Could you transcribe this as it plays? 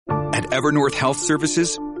At Evernorth Health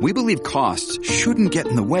Services, we believe costs shouldn't get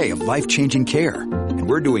in the way of life-changing care, and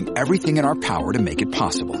we're doing everything in our power to make it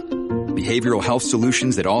possible. Behavioral health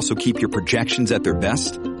solutions that also keep your projections at their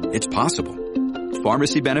best? It's possible.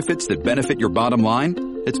 Pharmacy benefits that benefit your bottom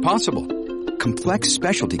line? It's possible. Complex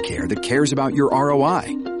specialty care that cares about your ROI?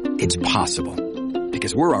 It's possible.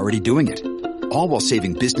 Because we're already doing it. All while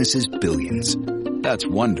saving businesses billions. That's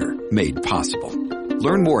Wonder made possible.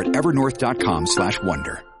 Learn more at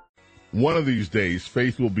evernorth.com/wonder. One of these days,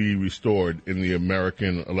 faith will be restored in the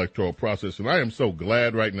American electoral process. And I am so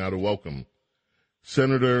glad right now to welcome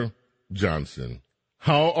Senator Johnson.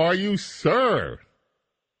 How are you, sir?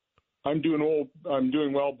 I'm doing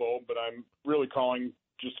well, Bo, but I'm really calling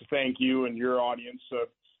just to thank you and your audience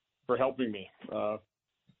for helping me.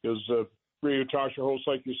 There's radio talk show hosts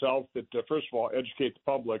like yourself that, first of all, educate the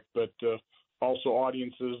public, but also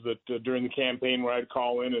audiences that during the campaign when I'd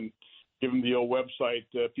call in and give them the old website,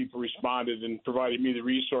 people responded and provided me the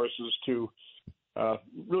resources to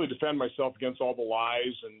really defend myself against all the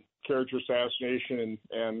lies and character assassination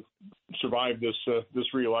and survive this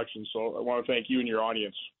re-election. So I want to thank you and your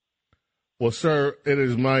audience. Well, sir, it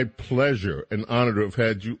is my pleasure and honor to have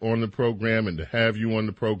had you on the program and to have you on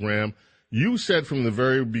the program. You said from the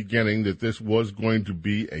very beginning that this was going to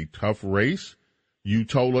be a tough race. You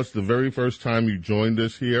told us the very first time you joined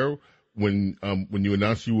us here when you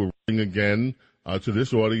announced you were running again to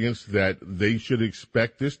this audience that they should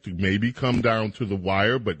expect this to maybe come down to the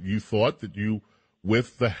wire, but you thought that you,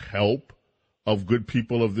 with the help of good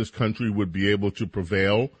people of this country, would be able to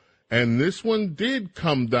prevail. And this one did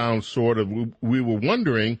come down sort of. We were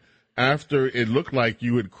wondering, after it looked like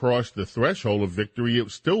you had crossed the threshold of victory,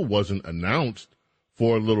 it still wasn't announced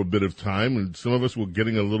for a little bit of time, and some of us were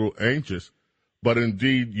getting a little anxious. But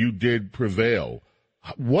indeed, you did prevail.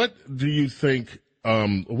 What do you think?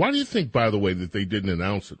 Why do you think, by the way, that they didn't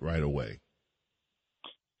announce it right away?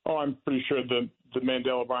 Oh, I'm pretty sure the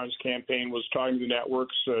Mandela Barnes campaign was talking to the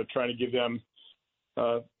networks, trying to give them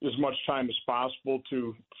as much time as possible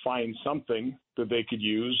to find something that they could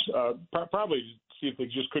use. Probably to see if they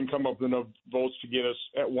just couldn't come up with enough votes to get us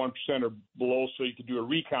at 1% or below, so you could do a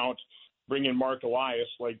recount, bring in Mark Elias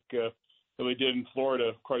like they did in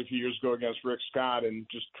Florida quite a few years ago against Rick Scott, and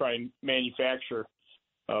just try and manufacture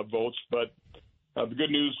votes. But the good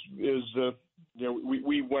news is,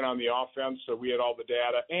 we went on the offense, so we had all the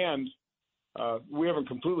data, and we haven't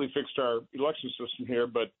completely fixed our election system here,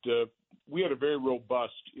 but we had a very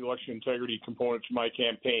robust election integrity component to my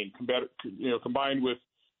campaign, combined with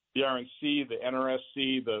the RNC, the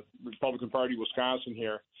NRSC, the Republican Party of Wisconsin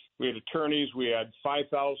here. We had attorneys. We had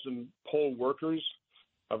 5,000 poll workers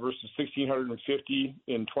versus 1,650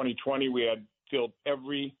 in 2020. We had filled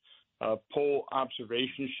every poll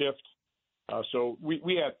observation shift. So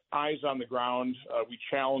we had eyes on the ground. We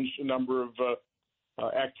challenged a number of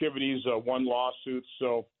activities, won lawsuits.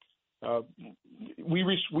 So we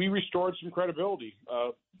restored some credibility.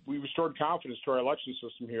 We restored confidence to our election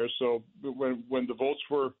system here. So when the votes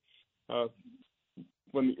were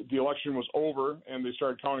when the election was over and they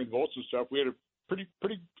started counting the votes and stuff, we had a pretty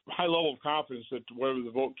high level of confidence that whatever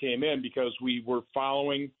the vote came in, because we were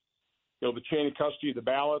following the chain of custody of the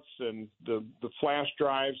ballots and the flash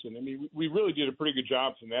drives. And I mean, we really did a pretty good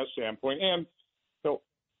job from that standpoint. And so,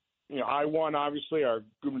 I won, obviously. Our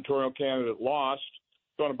gubernatorial candidate lost.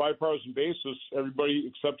 So on a bipartisan basis, everybody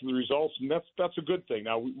accepted the results, and that's a good thing.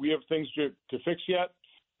 Now, we have things to fix yet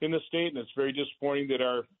in the state, and it's very disappointing that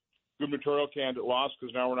our gubernatorial candidate lost,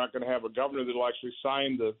 because now we're not going to have a governor that will actually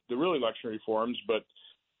sign the real election reforms. But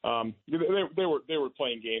they were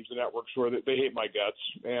playing games. The networks were. They hate my guts,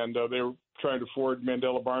 and they were trying to afford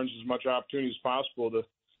Mandela Barnes as much opportunity as possible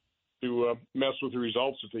to mess with the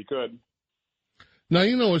results if they could. Now,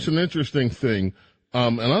 it's an interesting thing,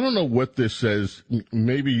 and I don't know what this says.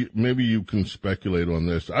 Maybe you can speculate on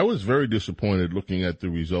this. I was very disappointed looking at the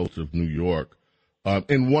results of New York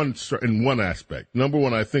in one aspect. Number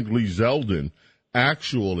one, I think Lee Zeldin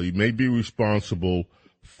actually may be responsible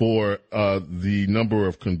for the number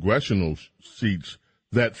of congressional seats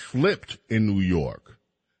that flipped in New York.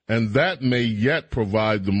 And that may yet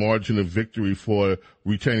provide the margin of victory for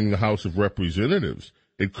retaining the House of Representatives.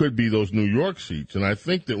 It could be those New York seats. And I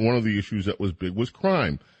think that one of the issues that was big was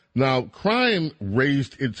crime. Now, crime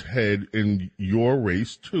raised its head in your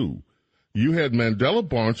race, too. You had Mandela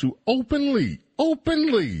Barnes, who openly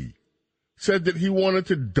said that he wanted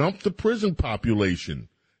to dump the prison population,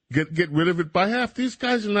 get rid of it by half. These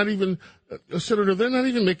guys are not even, Senator, they're not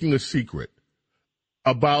even making a secret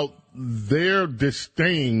about their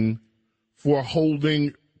disdain for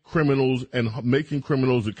holding criminals and making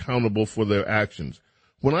criminals accountable for their actions.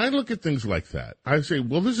 When I look at things like that, I say,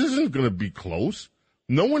 well, this isn't going to be close.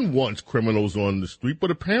 No one wants criminals on the street,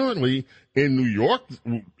 but apparently in New York,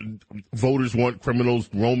 voters want criminals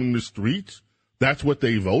roaming the streets. That's what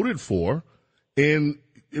they voted for. And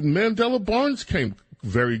Mandela Barnes came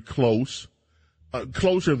very close,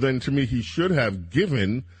 closer than to me he should have,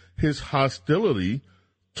 given his hostility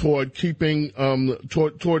toward keeping,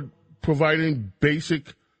 toward providing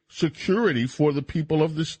basic security for the people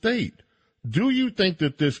of the state. Do you think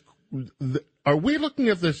that are we looking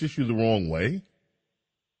at this issue the wrong way?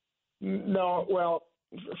 No. Well,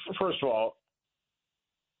 first of all,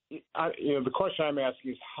 the question I'm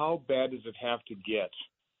asking is how bad does it have to get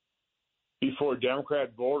before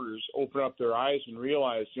Democrat voters open up their eyes and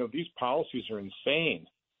realize, these policies are insane.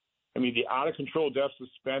 I mean, the out-of-control deficit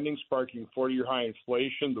spending sparking 40-year high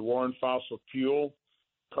inflation, the war on fossil fuel,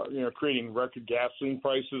 creating record gasoline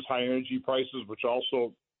prices, high energy prices, which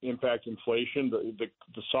also impact inflation,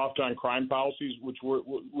 the soft on crime policies, which really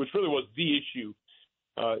was the issue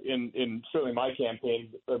in certainly my campaign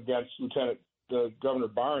against Lieutenant Governor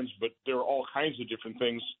Barnes, but there were all kinds of different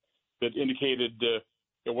things that indicated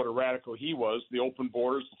what a radical he was. The open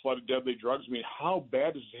borders, the flood of deadly drugs. I mean, how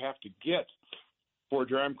bad does it have to get for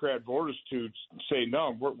Democrat voters to say,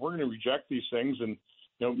 no, we're going to reject these things and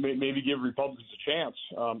maybe give Republicans a chance?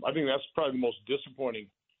 I think that's probably the most disappointing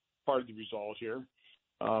part of the result here.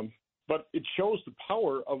 But it shows the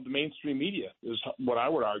power of the mainstream media, is what I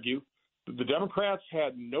would argue. The Democrats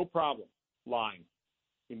had no problem lying.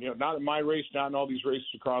 Not in my race, not in all these races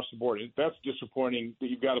across the board. That's disappointing that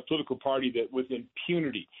you've got a political party that with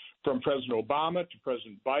impunity, from President Obama to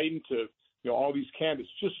President Biden to all these candidates,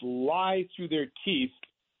 just lie through their teeth.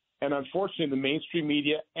 And unfortunately, the mainstream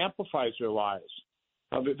media amplifies their lies.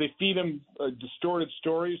 They feed them distorted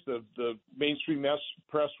stories. The mainstream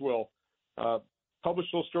press will publish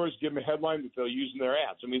those stories, give them a headline that they'll use in their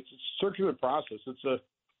ads. I mean, it's a circular process.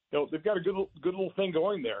 They've got a good little thing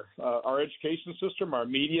going there. Our education system, our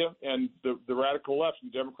media, and the radical left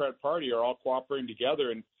and the Democrat Party are all cooperating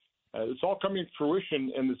together, and it's all coming to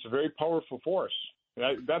fruition, and it's a very powerful force.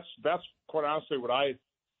 And that's quite honestly what I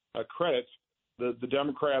credit the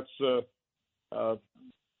Democrats'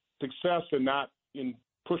 success in not in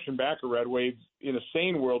pushing back a red wave. In a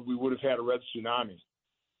sane world, we would have had a red tsunami.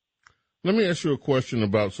 Let me ask you a question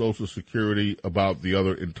about Social Security, about the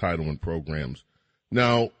other entitlement programs.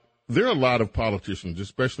 Now, there are a lot of politicians,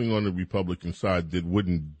 especially on the Republican side, that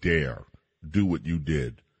wouldn't dare do what you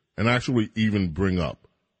did and actually even bring up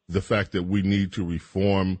the fact that we need to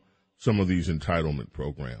reform some of these entitlement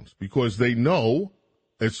programs, because they know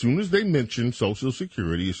as soon as they mention Social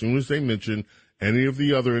Security, as soon as they mention any of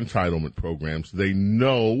the other entitlement programs, they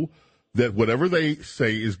know that whatever they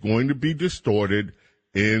say is going to be distorted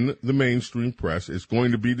in the mainstream press. Is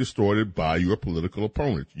going to be distorted by your political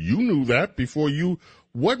opponents. You knew that before you.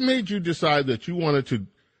 What made you decide that you wanted to?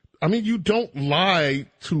 I mean, you don't lie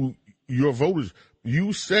to your voters.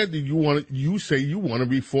 You said that you say you want to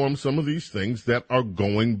reform some of these things that are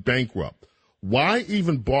going bankrupt. Why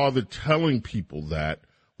even bother telling people that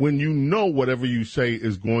when you know whatever you say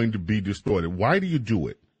is going to be distorted? Why do you do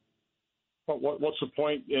it? Well, what's the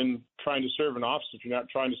point in trying to serve an office if you're not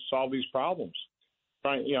trying to solve these problems?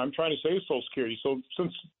 I'm trying to save Social Security. So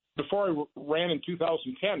since before I ran in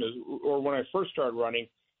 2010, or when I first started running,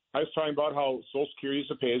 I was talking about how Social Security is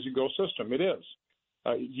a pay-as-you-go system. It is.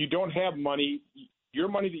 You don't have money. Your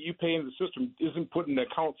money that you pay into the system isn't put in an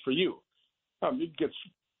account for you. It gets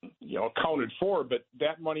accounted for, but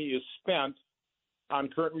that money is spent on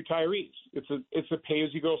current retirees. It's a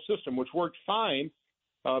pay-as-you-go system, which worked fine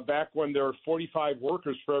back when there were 45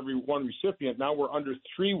 workers for every one recipient. Now we're under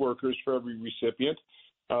 3 workers for every recipient.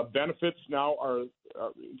 Benefits now are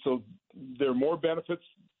so there are more benefits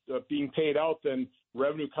being paid out than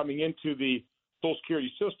revenue coming into the Social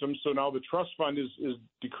Security system. So now the trust fund is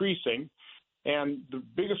decreasing. And the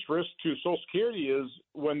biggest risk to Social Security is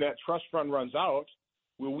when that trust fund runs out,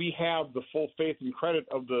 will we have the full faith and credit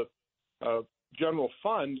of the general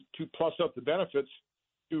fund to plus up the benefits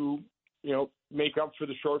to make up for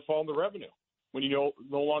the shortfall in the revenue when you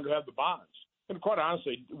no longer have the bonds? And quite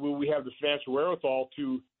honestly, will we have the financial wherewithal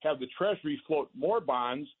to have the Treasury float more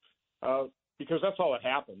bonds? Because that's all that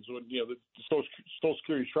happens when the Social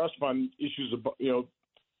Security Trust Fund issues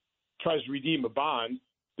tries to redeem a bond.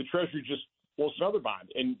 The Treasury just floats another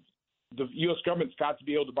bond, and the U.S. government's got to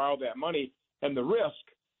be able to borrow that money. And the risk,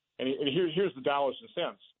 and here's the dollars and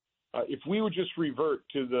cents. If we would just revert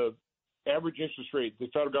to the average interest rate the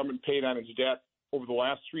federal government paid on its debt over the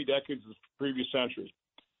last 3 decades of the previous century,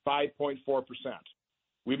 5.4%.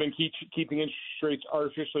 We've been keeping interest rates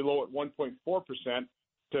artificially low at 1.4%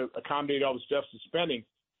 to accommodate all this deficit spending.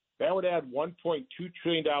 that would add $1.2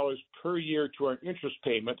 trillion per year to our interest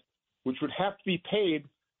payment, which would have to be paid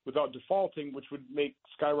without defaulting, which would make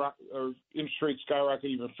interest rates skyrocket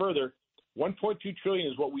even further. $1.2 trillion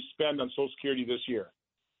is what we spend on Social Security this year.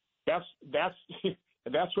 That's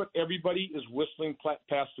what everybody is whistling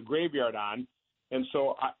past the graveyard on. And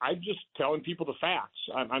so I'm just telling people the facts.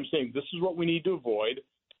 I'm saying this is what we need to avoid.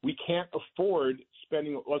 We can't afford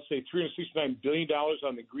spending, let's say, $369 billion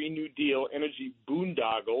on the Green New Deal, energy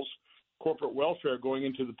boondoggles, corporate welfare going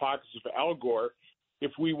into the pockets of Al Gore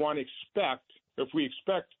if we expect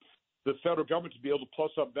the federal government to be able to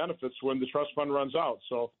plus up benefits when the trust fund runs out.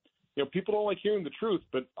 So, people don't like hearing the truth,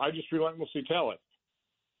 but I just relentlessly tell it.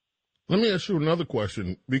 Let me ask you another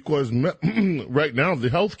question, because right now the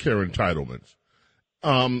health care entitlements,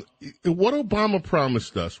 what Obama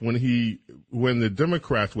promised us when the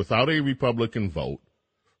Democrats, without a Republican vote,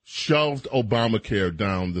 shoved Obamacare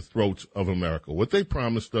down the throats of America. What they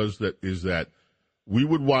promised us is that we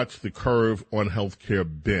would watch the curve on health care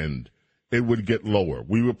bend. It would get lower.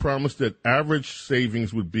 We were promised that average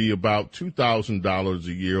savings would be about $2,000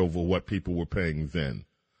 a year over what people were paying then.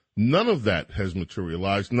 None of that has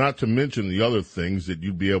materialized, not to mention the other things that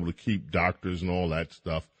you'd be able to keep doctors and all that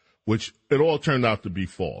stuff, which it all turned out to be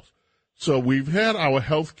false. So we've had our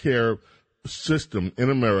health care system in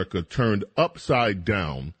America turned upside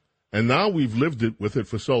down, and now we've lived with it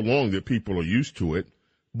for so long that people are used to it,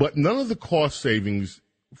 but none of the cost savings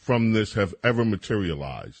from this have ever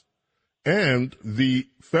materialized. And the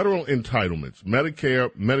federal entitlements,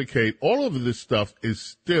 Medicare, Medicaid, all of this stuff is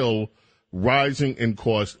still rising in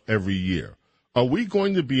cost every year. Are we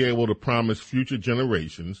going to be able to promise future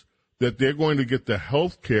generations that they're going to get the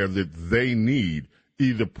health care that they need,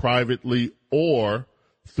 either privately or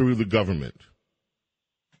through the government?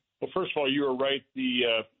 Well, first of all, you were right.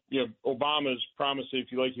 Obama's promise that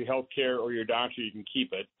if you like your health care or your doctor, you can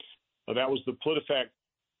keep it. That was the PolitiFact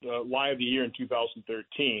lie of the year in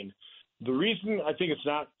 2013. The reason I think it's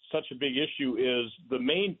not such a big issue is the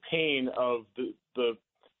main pain of the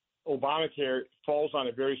Obamacare falls on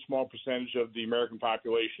a very small percentage of the American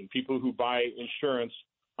population, people who buy insurance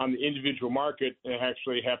on the individual market and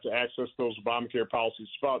actually have to access those Obamacare policies.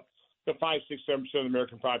 It's about 5, 6, 7% of the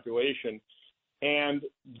American population. And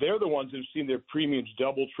they're the ones that have seen their premiums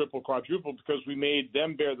double, triple, quadruple because we made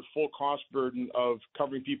them bear the full cost burden of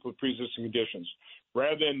covering people with pre-existing conditions.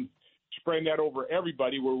 Rather than spreading that over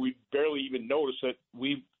everybody where we barely even notice it,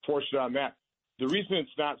 we force it on that. The reason it's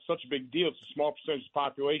not such a big deal, it's a small percentage of the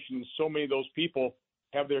population, and so many of those people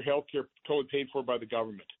have their health care totally paid for by the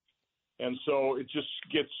government. And so it just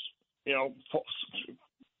gets,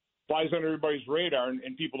 flies under everybody's radar,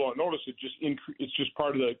 and people don't notice it. It's just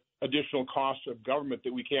part of the additional cost of government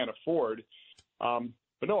that we can't afford.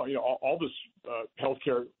 But no, all this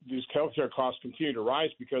these healthcare costs continue to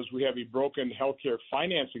rise because we have a broken healthcare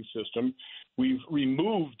financing system. We've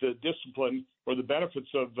removed the discipline or the benefits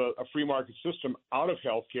of a free market system out of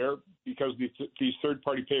healthcare because these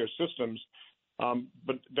third-party payer systems.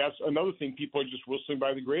 But that's another thing people are just whistling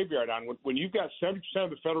by the graveyard on. When you've got 70%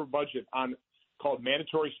 of the federal budget on called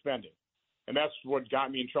mandatory spending, and that's what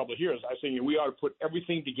got me in trouble here, is I think we ought to put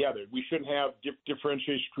everything together. We shouldn't have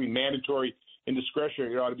differentiation between mandatory and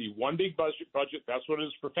discretionary. It ought to be one big budget. That's what it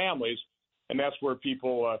is for families, and that's where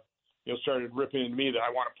people started ripping into me that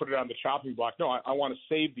I want to put it on the chopping block. No, I want to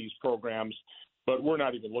save these programs, but we're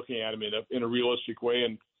not even looking at them in a realistic way.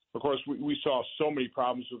 And of course, we saw so many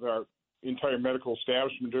problems with our entire medical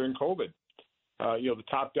establishment during COVID. The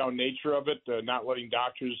top-down nature of it, not letting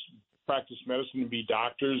doctors practice medicine and be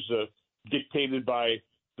doctors, dictated by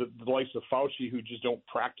the likes of Fauci, who just don't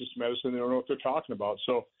practice medicine. They don't know what they're talking about.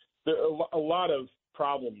 So there are a lot of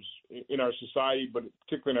problems in our society, but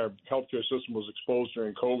particularly in our healthcare system was exposed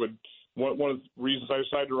during COVID. One of the reasons I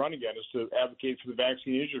decided to run again is to advocate for the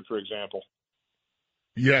vaccine injured, for example.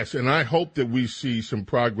 Yes, and I hope that we see some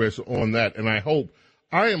progress on that, and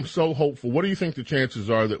I am so hopeful. What do you think the chances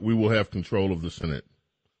are that we will have control of the Senate?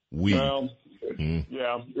 Yeah,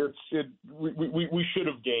 we should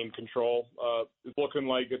have gained control. It's looking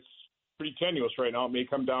like it's pretty tenuous right now. It may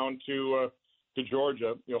come down to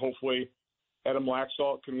Georgia. Hopefully Adam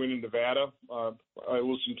Laxalt can win in Nevada. I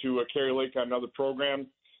listened to Carrie Lake on another program.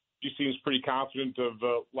 She seems pretty confident of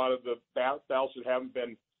a lot of the ballots that haven't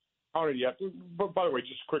been counted yet. But by the way,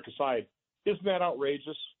 just a quick aside, isn't that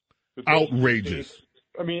outrageous? Outrageous.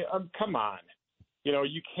 I mean, come on.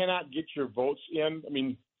 You cannot get your votes in. I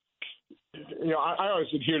mean, I always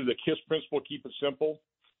adhere to the KISS principle, keep it simple.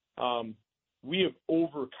 We have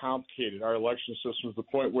overcomplicated our election system to the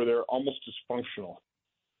point where they're almost dysfunctional.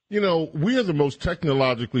 We are the most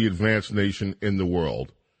technologically advanced nation in the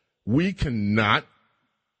world. We cannot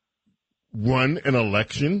run an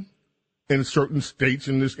election in certain states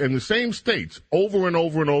in the same states over and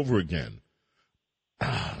over and over again.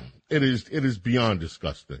 It is beyond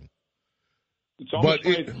disgusting. It's almost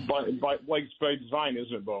by design,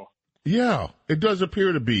 isn't it, Bo? Yeah, it does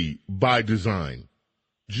appear to be by design.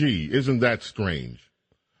 Gee, isn't that strange?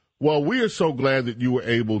 Well, we are so glad that you were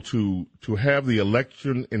able to have the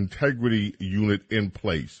election integrity unit in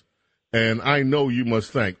place. And I know you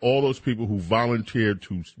must thank all those people who volunteered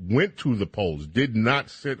went to the polls, did not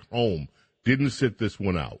sit home, didn't sit this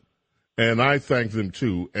one out. And I thank them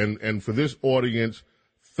too. And for this audience,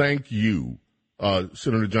 thank you,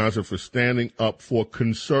 Senator Johnson, for standing up for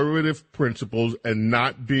conservative principles and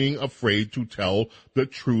not being afraid to tell the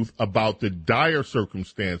truth about the dire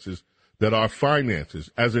circumstances that our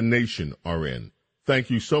finances as a nation are in. Thank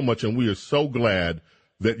you so much, and we are so glad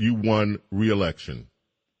that you won re-election.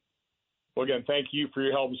 Well, again, thank you for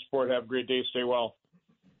your help and support. Have a great day. Stay well.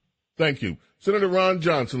 Thank you. Senator Ron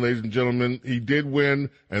Johnson, ladies and gentlemen, he did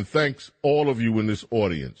win, and thanks all of you in this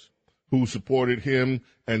audience who supported him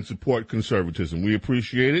and support conservatism. We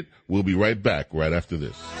appreciate it. We'll be right back right after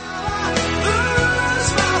this.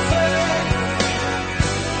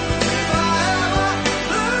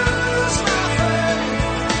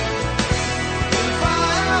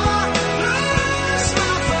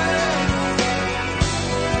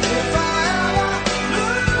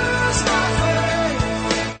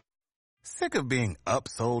 Sick of being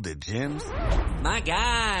upsold at gyms? My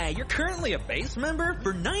guy, you're currently a base member?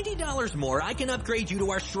 For $90 more, I can upgrade you to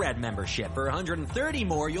our Shred membership. For $130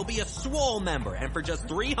 more, you'll be a Swole member. And for just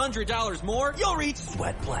 $300 more, you'll reach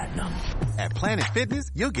Sweat Platinum. At Planet Fitness,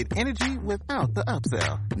 you'll get energy without the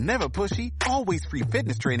upsell. Never pushy, always free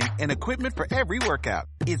fitness training and equipment for every workout.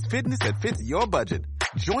 It's fitness that fits your budget.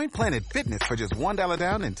 Join Planet Fitness for just $1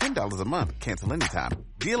 down and $10 a month. Cancel anytime.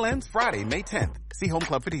 Deal ends Friday, May 10th. See Home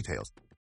Club for details.